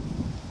his.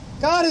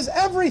 God is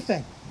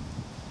everything.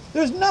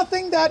 There's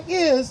nothing that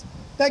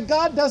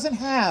God doesn't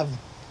have,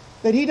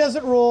 that he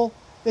doesn't rule,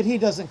 that he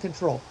doesn't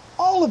control.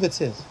 All of it's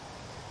his.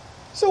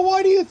 So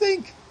why do you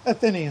think,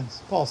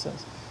 Athenians, Paul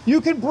says,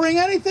 you can bring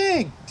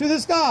anything to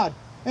this God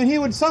and he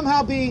would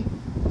somehow be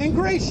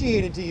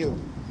ingratiated to you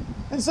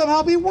and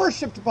somehow be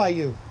worshipped by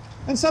you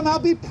and somehow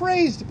be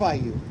praised by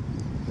you?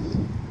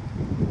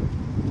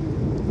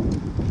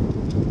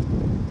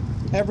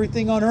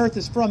 Everything on earth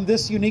is from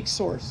this unique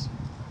source.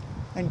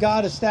 And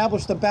God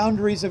established the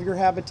boundaries of your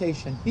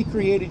habitation. He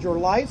created your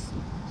life.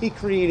 He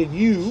created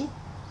you.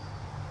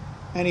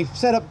 And he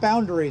set up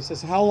boundaries as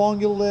to how long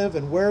you'll live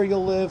and where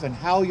you'll live and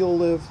how you'll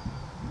live.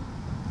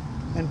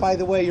 And by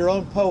the way, your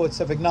own poets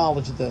have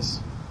acknowledged this.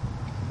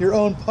 Your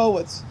own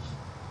poets,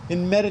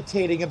 in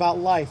meditating about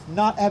life,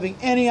 not having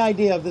any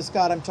idea of this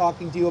God I'm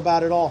talking to you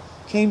about at all,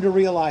 came to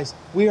realize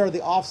we are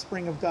the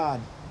offspring of God.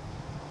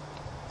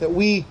 That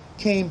we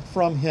came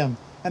from him.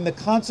 And the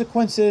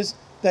consequence is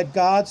that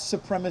God's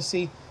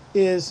supremacy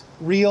is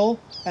real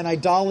and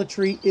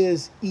idolatry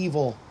is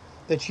evil.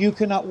 That you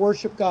cannot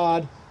worship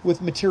God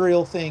with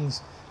material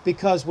things,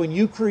 because when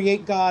you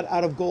create God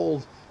out of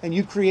gold and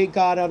you create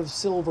God out of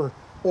silver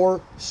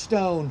or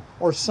stone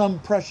or some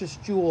precious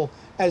jewel,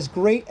 as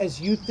great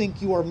as you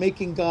think you are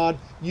making God,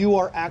 you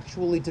are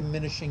actually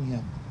diminishing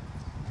him.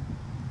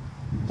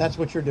 That's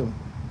what you're doing.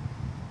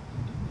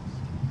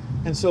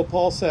 And so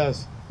Paul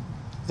says,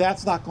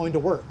 that's not going to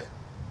work.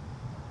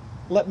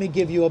 Let me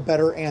give you a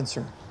better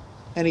answer.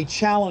 And he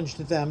challenged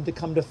them to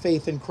come to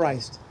faith in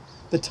Christ.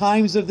 The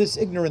times of this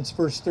ignorance,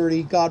 verse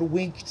 30, God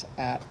winked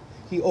at.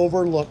 He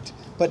overlooked.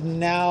 But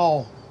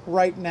now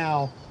right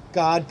now,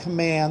 God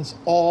commands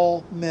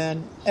all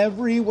men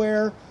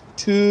everywhere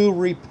to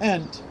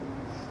repent,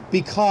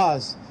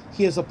 because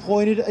he has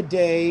appointed a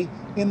day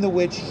in the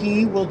which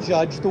he will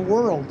judge the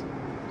world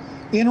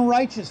in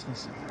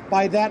righteousness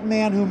by that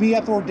man whom he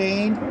hath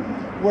ordained,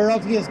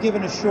 whereof he has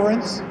given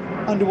assurance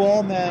unto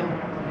all men,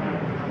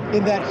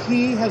 in that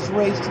he has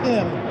raised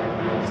him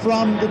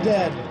from the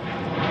dead.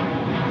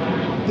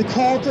 The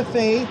call to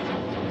faith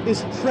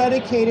is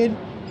predicated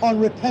on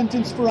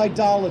repentance for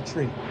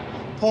idolatry.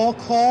 Paul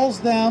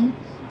calls them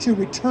to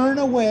return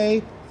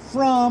away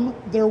from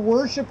their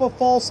worship of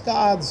false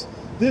gods.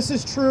 This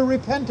is true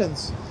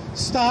repentance.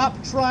 Stop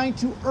trying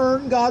to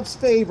earn God's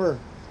favor.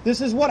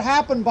 This is what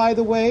happened, by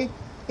the way,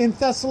 in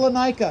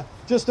Thessalonica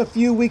just a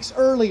few weeks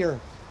earlier.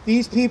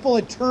 These people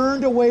had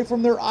turned away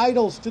from their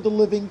idols to the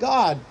living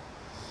God.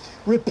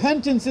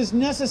 Repentance is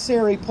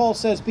necessary, Paul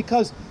says,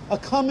 because a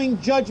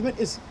coming judgment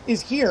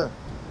is here.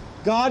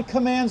 God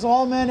commands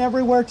all men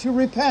everywhere to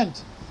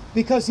repent,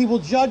 because he will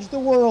judge the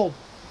world,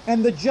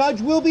 and the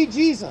judge will be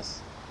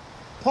Jesus.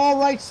 Paul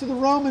writes to the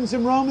Romans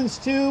in Romans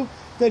 2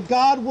 that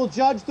God will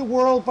judge the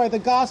world by the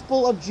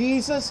gospel of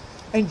Jesus,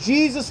 and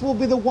Jesus will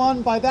be the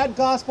one by that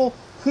gospel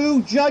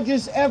who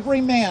judges every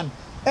man.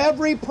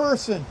 Every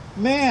person,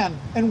 man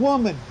and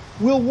woman,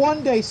 will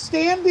one day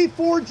stand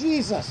before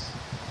Jesus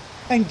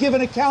and give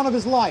an account of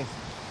his life.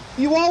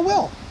 You all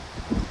will.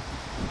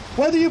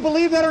 Whether you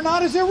believe that or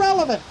not is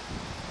irrelevant.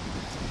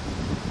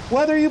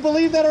 Whether you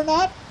believe that or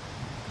not,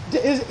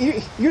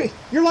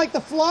 you're like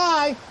the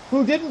fly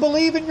who didn't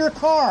believe in your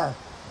car.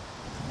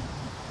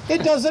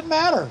 It doesn't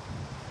matter.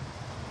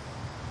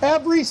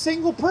 Every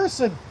single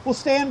person will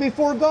stand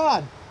before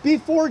God,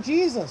 before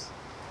Jesus.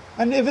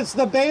 And if it's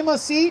the Bema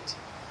seat,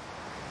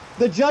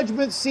 the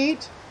judgment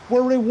seat,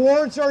 where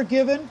rewards are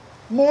given,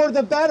 more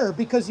the better,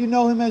 because you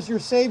know him as your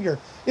Savior.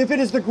 If it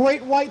is the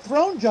great white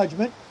throne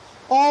judgment,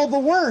 all the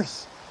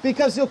worse,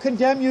 because he'll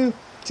condemn you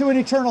to an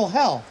eternal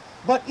hell.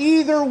 But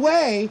either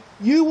way,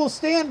 you will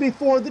stand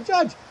before the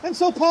judge. And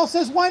so Paul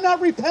says, why not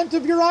repent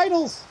of your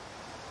idols?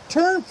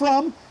 Turn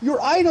from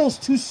your idols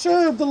to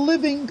serve the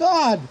living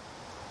God.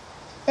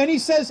 And he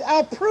says,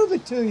 I'll prove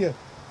it to you.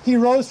 He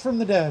rose from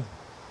the dead.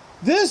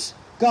 This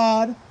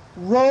God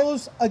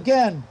rose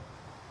again.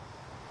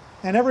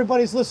 And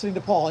everybody's listening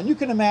to Paul. And you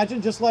can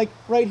imagine, just like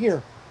right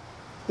here,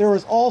 there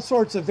was all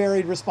sorts of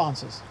varied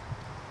responses.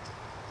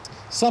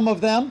 Some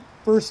of them,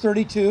 verse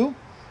 32,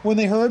 when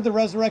they heard the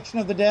resurrection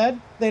of the dead,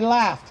 they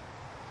laughed.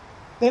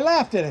 They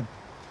laughed at him.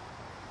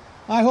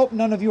 I hope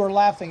none of you are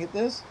laughing at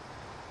this.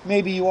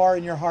 Maybe you are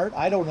in your heart.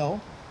 I don't know.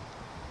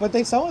 But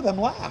some of them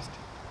laughed.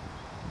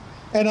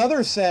 And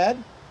others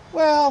said,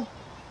 well,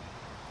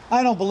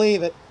 I don't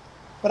believe it,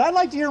 but I'd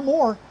like to hear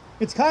more.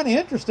 It's kind of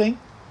interesting,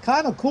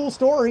 kind of cool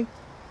story.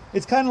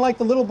 It's kind of like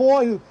the little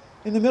boy who,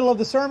 in the middle of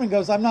the sermon,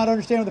 goes, I'm not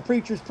understanding what the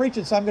preacher's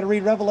preaching, so I'm going to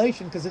read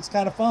Revelation because it's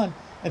kind of fun.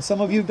 And some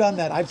of you have done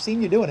that. I've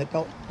seen you doing it.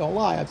 Don't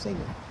lie. I've seen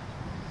you.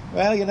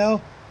 Well, you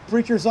know,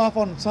 preacher's off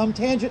on some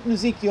tangent in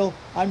Ezekiel.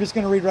 I'm just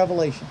going to read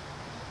Revelation,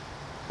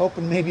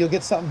 hoping maybe you'll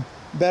get something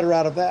better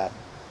out of that.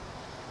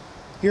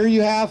 Here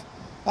you have,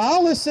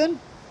 I'll listen.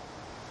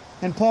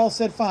 And Paul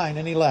said, fine,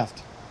 and he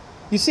left.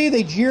 You see,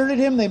 they jeered at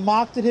him, they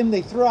mocked at him,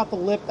 they threw out the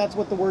lip. That's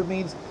what the word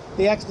means.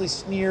 They actually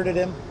sneered at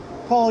him.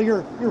 Paul,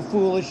 you're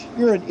foolish,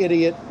 you're an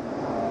idiot.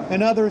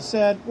 And others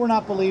said, we're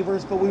not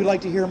believers, but we would like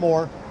to hear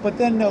more. But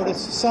then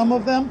notice, some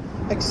of them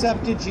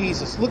accepted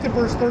Jesus. Look at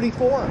verse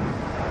 34.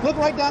 Look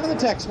right down in the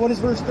text. What is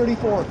verse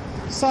 34?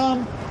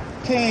 Some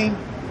came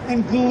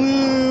and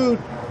glued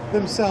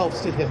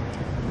themselves to him.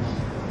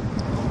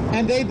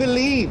 And they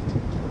believed.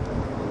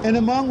 And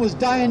among was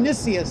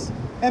Dionysius.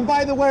 And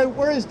by the way,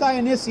 where is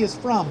Dionysius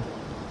from?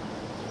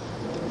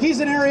 He's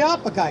an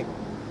Areopagite.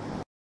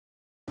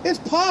 It's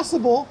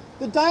possible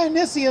that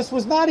Dionysius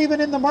was not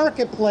even in the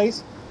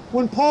marketplace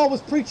when Paul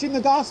was preaching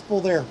the gospel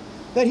there.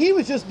 That he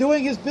was just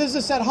doing his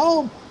business at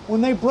home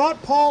when they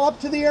brought Paul up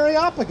to the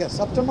Areopagus,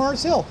 up to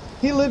Mars Hill.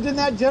 He lived in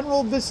that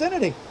general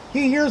vicinity.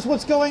 He hears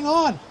what's going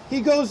on.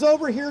 He goes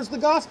over, hears the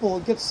gospel,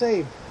 and gets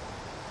saved.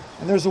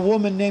 And there's a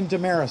woman named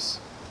Damaris.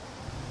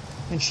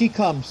 And she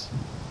comes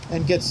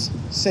and gets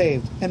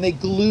saved. And they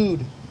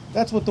glued.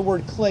 That's what the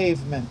word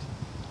clave meant.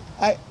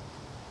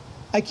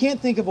 I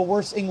can't think of a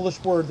worse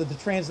English word that the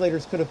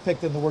translators could have picked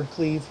than the word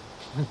cleave.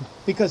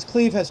 Because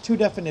cleave has two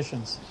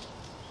definitions.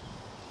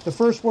 The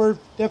first word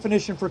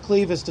definition for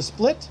cleave is to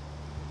split.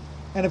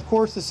 And of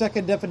course the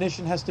second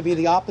definition has to be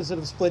the opposite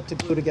of split, to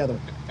glue together.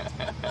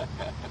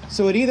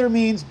 So it either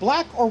means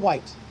black or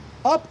white,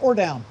 up or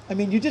down. I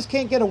mean, you just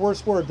can't get a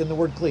worse word than the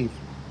word cleave.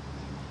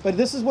 But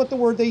this is what the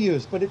word they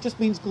use, but it just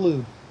means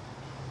glued.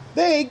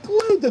 They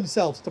glued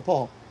themselves to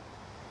Paul.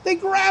 They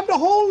grabbed a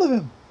hold of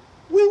him.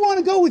 We want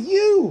to go with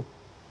you.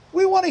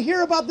 We want to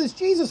hear about this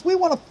Jesus. We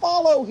want to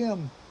follow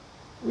him.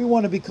 We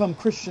want to become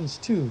Christians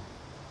too.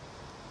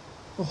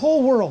 The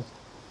whole world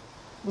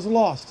was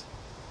lost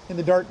in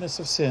the darkness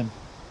of sin.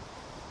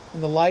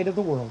 And the light of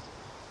the world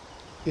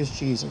is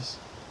Jesus.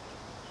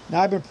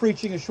 Now, I've been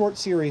preaching a short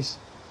series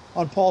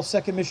on Paul's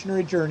second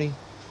missionary journey,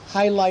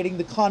 highlighting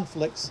the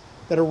conflicts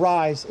that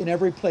arise in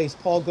every place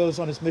Paul goes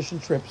on his mission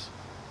trips.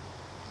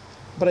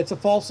 But it's a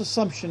false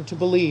assumption to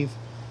believe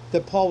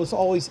that Paul was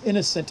always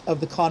innocent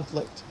of the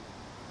conflict.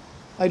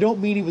 I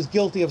don't mean he was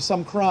guilty of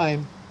some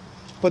crime,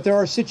 but there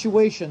are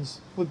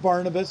situations with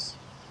Barnabas,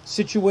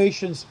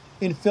 situations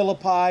in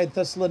Philippi,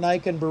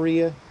 Thessalonica, and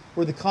Berea,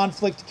 where the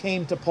conflict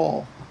came to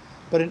Paul.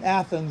 But in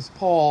Athens,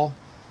 Paul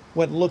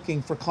went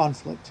looking for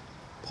conflict.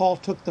 Paul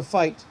took the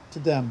fight to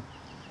them.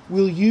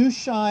 Will you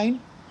shine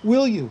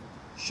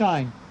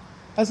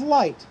as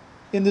light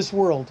in this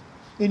world,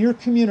 in your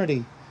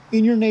community,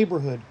 in your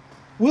neighborhood?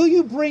 Will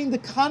you bring the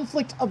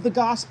conflict of the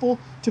gospel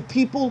to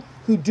people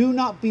who do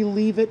not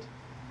believe it,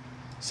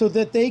 so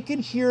that they can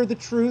hear the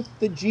truth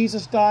that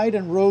Jesus died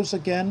and rose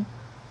again?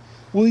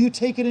 Will you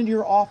take it into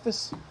your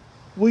office?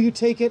 Will you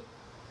take it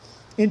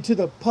into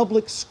the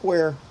public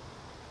square?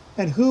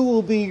 And who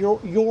will be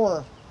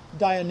your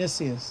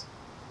Dionysius?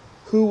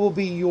 Who will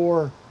be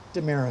your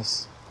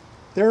Damaris?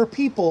 There are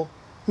people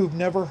who've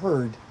never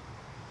heard.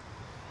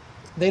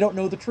 They don't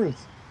know the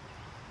truth.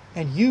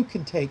 And you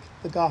can take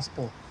the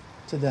gospel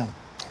to them.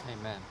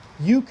 Amen.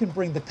 You can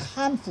bring the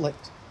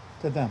conflict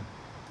to them.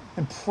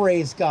 And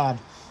praise God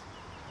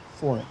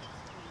for it.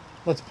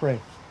 Let's pray.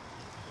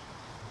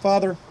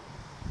 Father,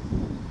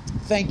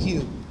 thank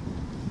you.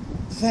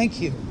 Thank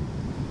you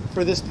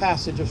for this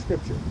passage of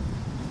Scripture.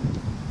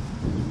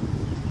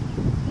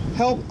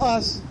 Help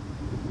us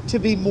to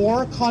be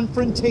more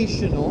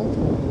confrontational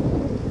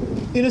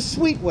in a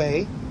sweet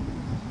way,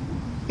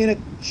 in a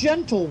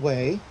gentle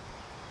way,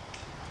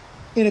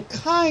 in a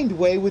kind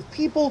way with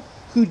people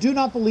who do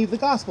not believe the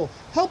gospel.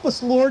 Help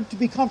us, Lord, to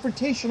be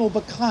confrontational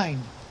but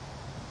kind.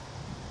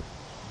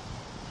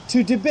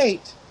 To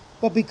debate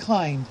but be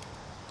kind.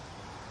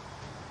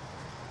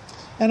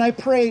 And I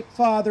pray,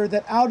 Father,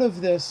 that out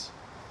of this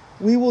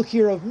we will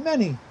hear of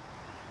many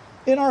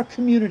in our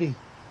community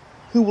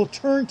who will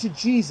turn to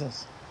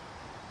Jesus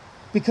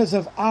because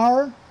of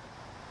our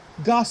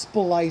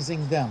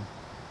gospelizing them.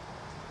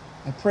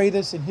 I pray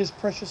this in his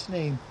precious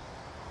name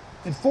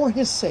and for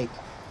his sake.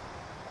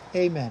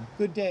 Amen.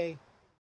 Good day.